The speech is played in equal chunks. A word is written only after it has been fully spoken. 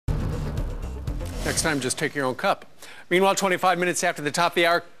Next time, just take your own cup. Meanwhile, 25 minutes after the top of the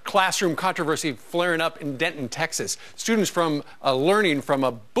hour, classroom controversy flaring up in Denton, Texas. Students from learning from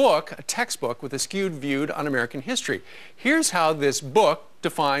a book, a textbook with a skewed view on American history. Here's how this book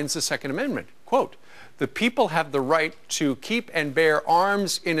defines the Second Amendment. Quote, "The people have the right to keep and bear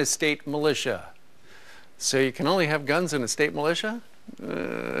arms in a state militia." So you can only have guns in a state militia?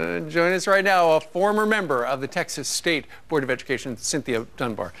 Join us right now, a former member of the Texas State Board of Education, Cynthia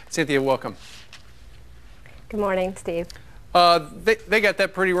Dunbar. Cynthia, welcome. Good morning, Steve. They got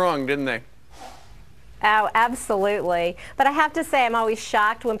that pretty wrong, didn't they? Oh, absolutely. But I have to say, I'm always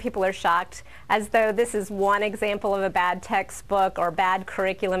shocked when people are shocked, as though this is one example of a bad textbook or bad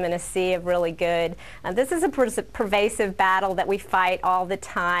curriculum in a sea of really good. This is a pervasive battle that we fight all the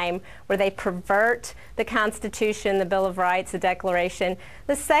time, where they pervert the Constitution, the Bill of Rights, the Declaration.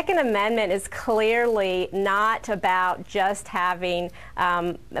 The Second Amendment is clearly not about just having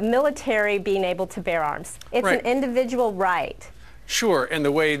the military being able to bear arms. It's an individual right. Sure, and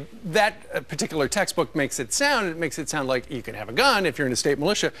the way that particular textbook makes it sound like you can have a gun if you're in a state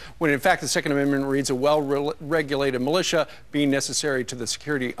militia, when in fact the Second Amendment reads a well-regulated militia being necessary to the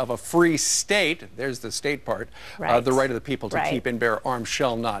security of a free state, there's the state part, the right of the people to keep and bear arms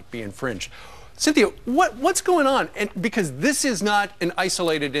shall not be infringed. Cynthia, what's going on? And because this is not an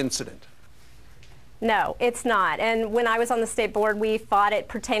isolated incident. No, it's not. And when I was on the state board, we fought it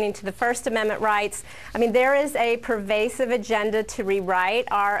pertaining to the First Amendment rights. I mean, there is a pervasive agenda to rewrite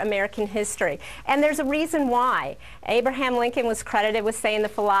our American history. And there's a reason why. Abraham Lincoln was credited with saying the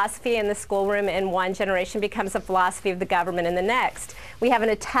philosophy in the schoolroom in one generation becomes a philosophy of the government in the next. We have an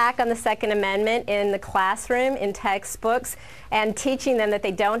attack on the Second Amendment in the classroom, in textbooks, and teaching them that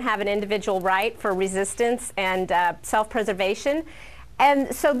they don't have an individual right for resistance and self-preservation.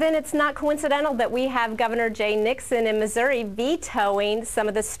 And so then it's not coincidental that we have Governor Jay Nixon in Missouri vetoing some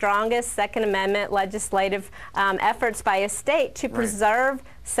of the strongest Second Amendment legislative efforts by a state to preserve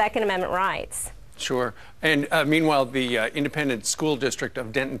Second Amendment rights. Sure. And meanwhile, the independent school district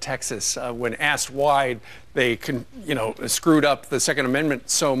of Denton, Texas, when asked why they screwed up the Second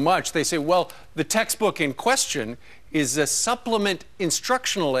Amendment so much, they say, well, the textbook in question is a supplement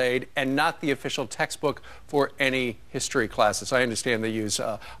instructional aid and not the official textbook for any history classes. I understand they use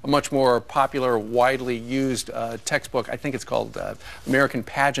a much more popular, widely used textbook. I think it's called American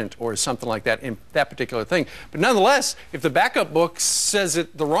Pageant or something like that in that particular thing. But nonetheless, if the backup book says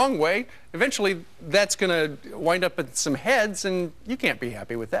it the wrong way, eventually that's going to wind up in some heads, and you can't be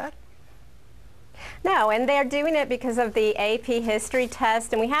happy with that. No, and they're doing it because of the AP history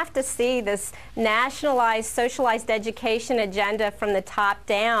test, and we have to see this nationalized, socialized education agenda from the top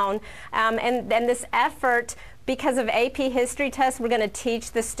down, and this effort. Because of AP history tests, we're going to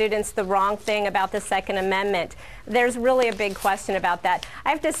teach the students the wrong thing about the Second Amendment. There's really a big question about that. I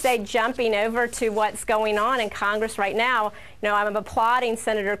have to say, jumping over to what's going on in Congress right now, I'm applauding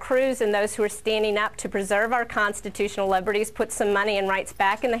Senator Cruz and those who are standing up to preserve our constitutional liberties, put some money and rights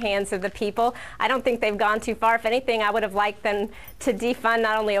back in the hands of the people. I don't think they've gone too far. If anything, I would have liked them to defund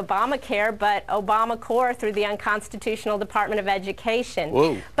not only Obamacare, but Obamacare through the unconstitutional Department of Education.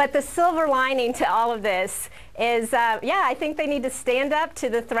 Whoa. But the silver lining to all of this is, I think they need to stand up to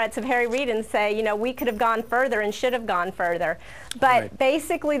the threats of Harry Reid and say, we could have gone further and should have gone further. But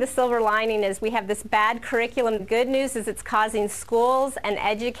basically the silver lining is we have this bad curriculum. The good news is it's causing schools and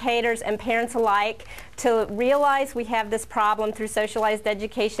educators and parents alike to realize we have this problem through socialized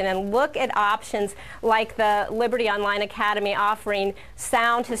education and look at options like the Liberty Online Academy offering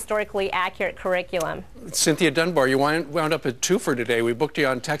sound, historically accurate curriculum. Cynthia Dunbar, you wound up at two for today. We booked you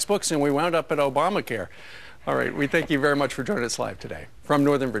on textbooks and we wound up at Obamacare. All right, we thank you very much for joining us live today from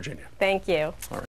Northern Virginia. Thank you. All right.